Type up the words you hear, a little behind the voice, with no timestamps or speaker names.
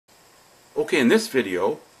Okay, in this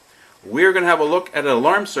video we're going to have a look at an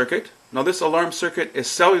alarm circuit. Now this alarm circuit is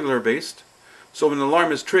cellular based, so when the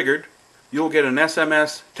alarm is triggered you'll get an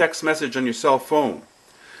SMS text message on your cell phone.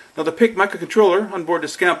 Now the PIC microcontroller on board the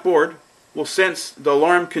Scamp board will sense the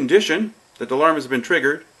alarm condition that the alarm has been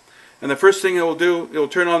triggered, and the first thing it will do, it will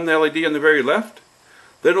turn on the LED on the very left.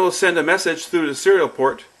 Then it will send a message through the serial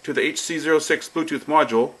port to the HC06 Bluetooth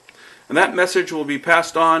module, and that message will be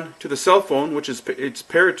passed on to the cell phone, which it's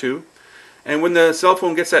paired to. And when the cell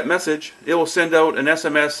phone gets that message, it will send out an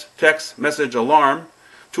SMS text message alarm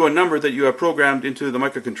to a number that you have programmed into the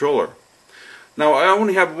microcontroller. Now I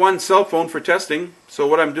only have one cell phone for testing, so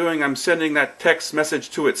what I'm doing, I'm sending that text message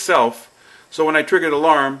to itself. So when I trigger the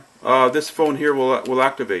alarm, this phone here will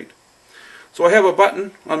activate. So I have a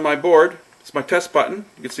button on my board. It's my test button.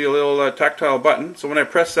 You can see a little tactile button. So when I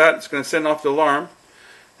press that, it's going to send off the alarm,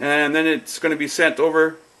 and then it's going to be sent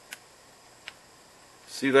over.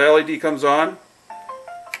 See, the LED comes on,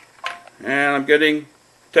 and I'm getting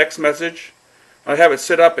text message. I have it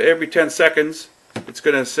set up every 10 seconds. It's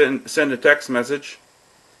going to send a text message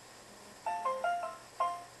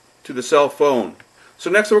to the cell phone.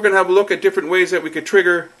 So next we're going to have a look at different ways that we could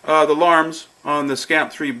trigger the alarms on the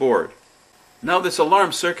Scamp 3 board. Now this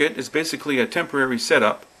alarm circuit is basically a temporary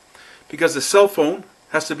setup because the cell phone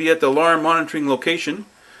has to be at the alarm monitoring location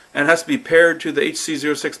and has to be paired to the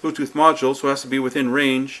HC06 Bluetooth module, so it has to be within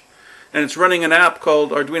range. And it's running an app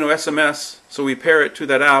called Arduino SMS, so we pair it to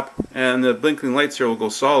that app and the blinking lights here will go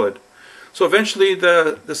solid. So eventually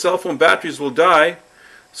the cell phone batteries will die,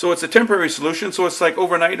 so it's a temporary solution. So it's like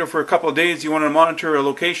overnight or for a couple of days you want to monitor a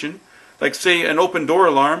location, like say an open door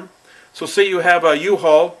alarm. So say you have a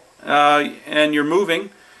U-Haul and you're moving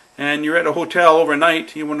and you're at a hotel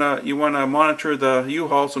overnight, you want to monitor the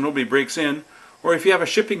U-Haul so nobody breaks in. Or if you have a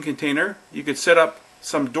shipping container, you could set up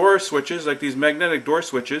some door switches, like these magnetic door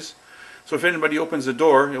switches. So if anybody opens the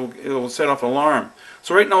door, it will set off an alarm.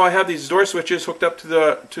 So right now I have these door switches hooked up to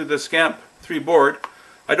the Scamp 3 board.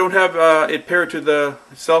 I don't have it paired to the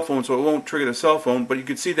cell phone, so it won't trigger the cell phone, but you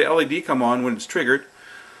can see the LED come on when it's triggered.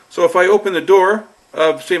 So if I open the door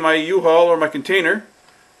of, say, my U-Haul or my container,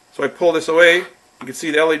 so I pull this away, you can see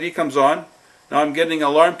the LED comes on. Now I'm getting an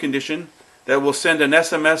alarm condition that will send an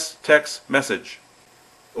SMS text message.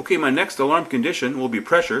 Okay, my next alarm condition will be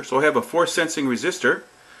pressure. So I have a force sensing resistor.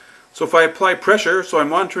 So if I apply pressure, so I'm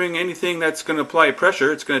monitoring anything that's going to apply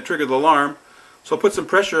pressure, it's going to trigger the alarm. So I'll put some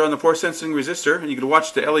pressure on the force sensing resistor, and you can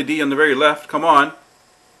watch the LED on the very left come on.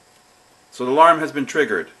 So the alarm has been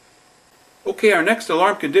triggered. Okay, our next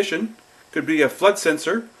alarm condition could be a flood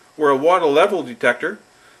sensor or a water level detector.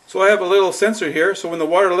 So I have a little sensor here, so when the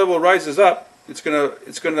water level rises up, it's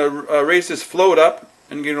gonna raise this float up,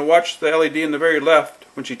 and you're going to watch the LED in the very left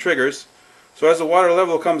when she triggers. So as the water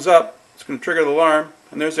level comes up, it's going to trigger the alarm,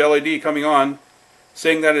 and there's the LED coming on,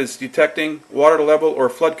 saying that it's detecting water level or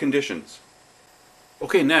flood conditions.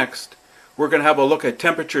 Okay, next we're going to have a look at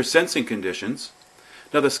temperature sensing conditions.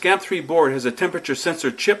 Now the Scamp 3 board has a temperature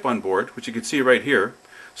sensor chip on board, which you can see right here.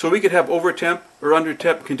 So we could have over temp or under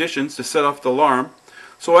temp conditions to set off the alarm.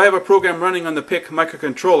 So I have a program running on the PIC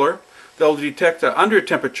microcontroller that will detect an under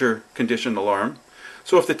temperature condition alarm.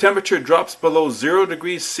 So if the temperature drops below 0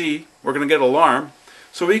 degrees C, we're going to get an alarm.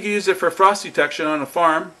 So we can use it for frost detection on a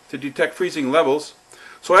farm to detect freezing levels.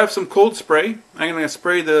 So I have some cold spray. I'm going to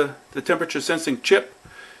spray the temperature sensing chip,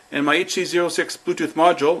 and my HC06 Bluetooth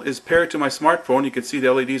module is paired to my smartphone. You can see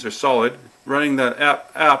the LEDs are solid, running the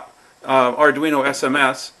app Arduino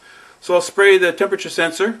SMS. So I'll spray the temperature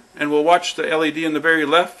sensor, and we'll watch the LED in the very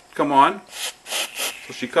left come on.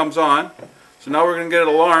 So she comes on. So now we're going to get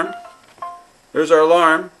an alarm. There's our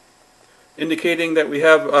alarm, indicating that we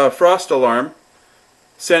have a frost alarm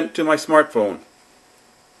sent to my smartphone.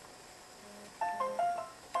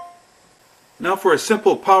 Now for a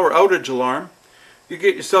simple power outage alarm, you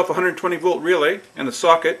get yourself a 120 volt relay and a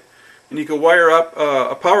socket, and you can wire up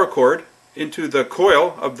a power cord into the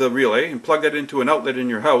coil of the relay and plug that into an outlet in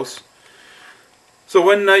your house. So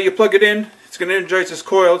when you plug it in, it's going to energize this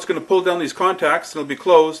coil, it's going to pull down these contacts, and it'll be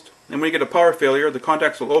closed, and when you get a power failure, the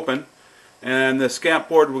contacts will open, and the Scamp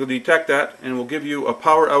board will detect that and will give you a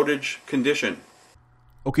power outage condition.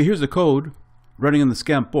 Okay, here's the code running on the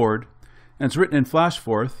Scamp board, and it's written in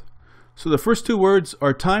FlashForth. So the first two words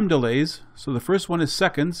are time delays. So the first one is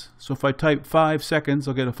seconds. So if I type 5 seconds,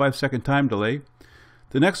 I'll get a 5-second time delay.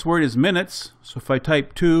 The next word is minutes. So if I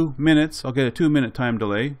type 2 minutes, I'll get a 2-minute time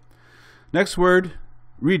delay. Next word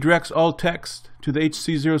redirects all text to the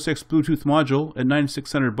HC06 Bluetooth module at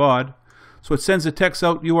 9600 baud. So it sends a text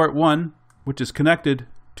out UART1, which is connected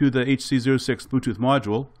to the HC06 Bluetooth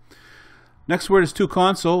module. Next word is to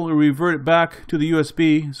console. We'll revert it back to the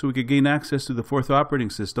USB so we could gain access to the fourth operating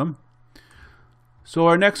system. So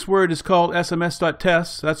our next word is called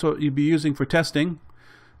SMS.txt. That's what you'd be using for testing.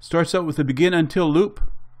 Starts out with the begin until loop.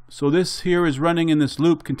 So this here is running in this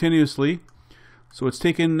loop continuously. So it's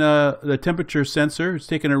taking the temperature sensor, it's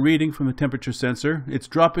taking a reading from the temperature sensor, it's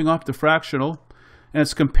dropping off the fractional, and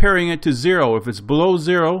it's comparing it to 0. If it's below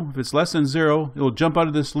 0, if it's less than 0, it will jump out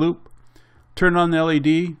of this loop, turn on the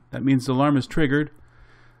LED, that means the alarm is triggered,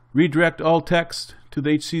 redirect all text to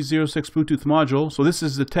the HC06 Bluetooth module. So this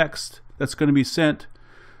is the text that's going to be sent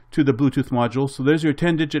to the Bluetooth module. So there's your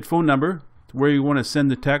 10-digit phone number where you want to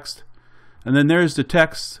send the text, and then there's the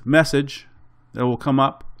text message that will come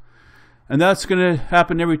up. And that's going to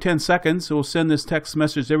happen every 10 seconds. So we'll send this text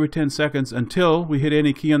message every 10 seconds until we hit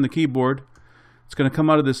any key on the keyboard. It's going to come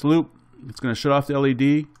out of this loop. It's going to shut off the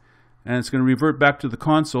LED. And it's going to revert back to the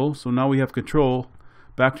console. So now we have control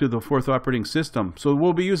back to the fourth operating system. So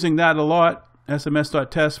we'll be using that a lot,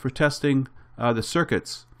 SMS.txt, for testing the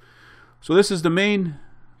circuits. So this is the main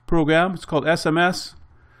program. It's called SMS.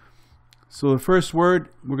 So the first word,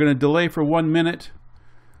 we're going to delay for 1 minute.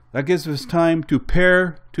 That gives us time to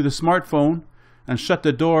pair to the smartphone and shut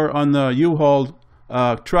the door on the U-Haul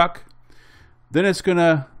truck. Then it's going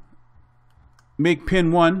to make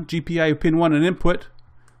pin 1, GPIO pin 1, an input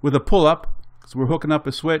with a pull-up. So we're hooking up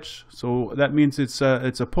a switch, so that means it's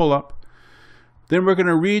a pull-up. Then we're going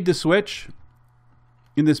to read the switch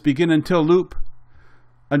in this begin until loop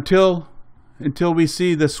until we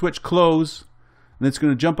see the switch close. And it's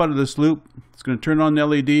going to jump out of this loop. It's going to turn on the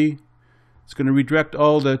LED. It's going to redirect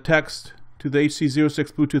all the text to the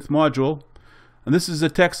HC06 Bluetooth module. And this is the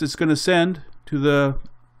text it's going to send to the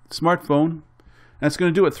smartphone. And it's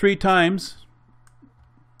going to do it 3 times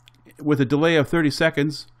with a delay of 30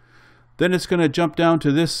 seconds. Then it's going to jump down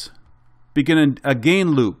to this begin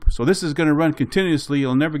again loop. So this is going to run continuously.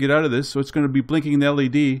 You'll never get out of this. So it's going to be blinking the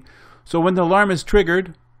LED. So when the alarm is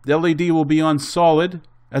triggered, the LED will be on solid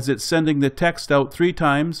as it's sending the text out 3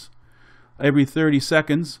 times every 30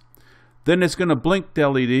 seconds. Then it's going to blink the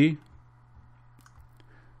LED,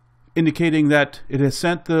 indicating that it has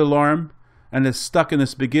sent the alarm and is stuck in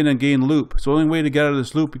this begin again loop. So the only way to get out of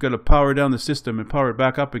this loop, you've got to power down the system and power it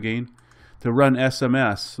back up again to run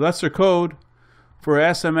SMS. So that's their code for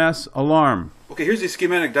SMS alarm. Okay, here's the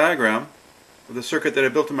schematic diagram of the circuit that I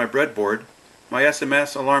built in my breadboard, my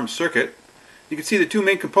SMS alarm circuit. You can see the 2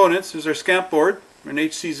 main components. There's our Scamp board, an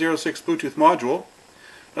HC06 Bluetooth module.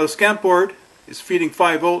 Now the Scamp board is feeding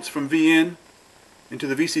 5 volts from V into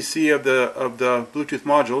the VCC of the Bluetooth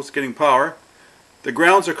module. It's getting power. The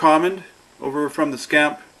grounds are commoned over from the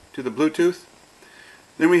Scamp to the Bluetooth.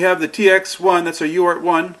 Then we have the TX1, that's our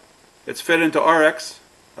UART1. It's fed into RX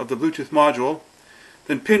of the Bluetooth module.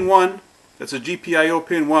 Then pin 1, that's a GPIO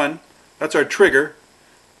pin 1. That's our trigger.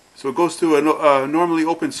 So it goes through a normally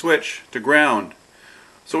open switch to ground.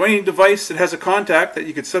 So any device that has a contact that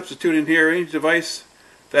you could substitute in here, any device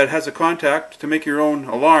that has a contact to make your own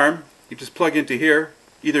alarm, you just plug into here,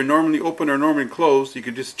 either normally open or normally closed. You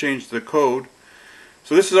could just change the code.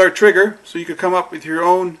 So this is our trigger, so you could come up with your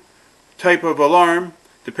own type of alarm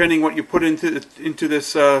depending what you put into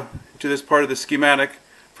this part of the schematic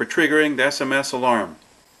for triggering the SMS alarm.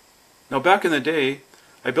 Now back in the day,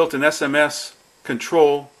 I built an SMS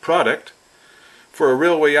control product for a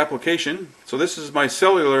railway application. So this is my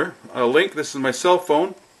cellular link, this is my cell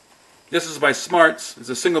phone. This is my smarts. It's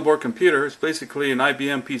a single board computer. It's basically an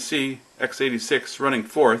IBM PC x86 running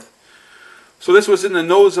Forth. So this was in the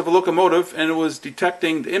nose of a locomotive, and it was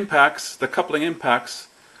detecting the impacts, the coupling impacts,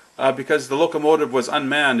 because the locomotive was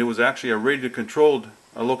unmanned. It was actually a radio-controlled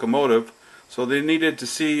locomotive. So they needed to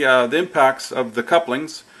see the impacts of the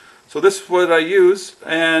couplings. So this is what I used,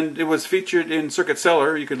 and it was featured in Circuit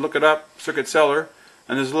Seller. You could look it up, Circuit Seller,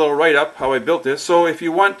 and there's a little write-up how I built this. So if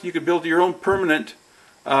you want, you could build your own permanent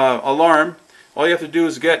alarm. All you have to do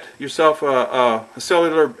is get yourself a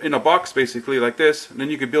cellular in a box, basically like this, and then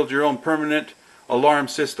you can build your own permanent alarm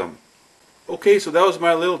system. Okay, so that was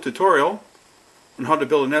my little tutorial on how to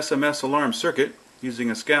build an SMS alarm circuit using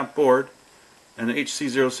a Scamp board and an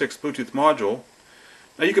HC06 Bluetooth module.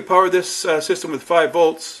 Now you can power this system with 5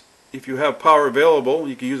 volts. If you have power available,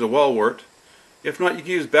 you can use a wall wart. If not, you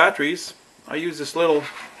can use batteries. I use this little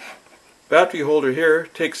battery holder here.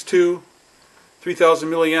 It takes 2 3000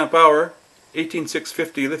 milliamp hour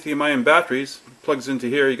 18650 lithium ion batteries. It plugs into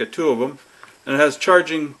here. You get 2 of them, and it has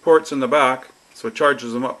charging ports in the back, so it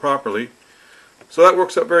charges them up properly. So that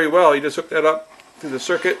works out very well. You just hook that up to the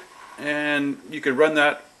circuit, and you could run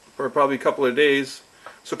that for probably a couple of days.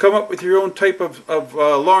 So come up with your own type of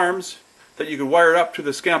alarms that you can wire up to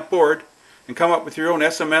the Scamp board and come up with your own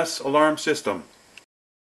SMS alarm system.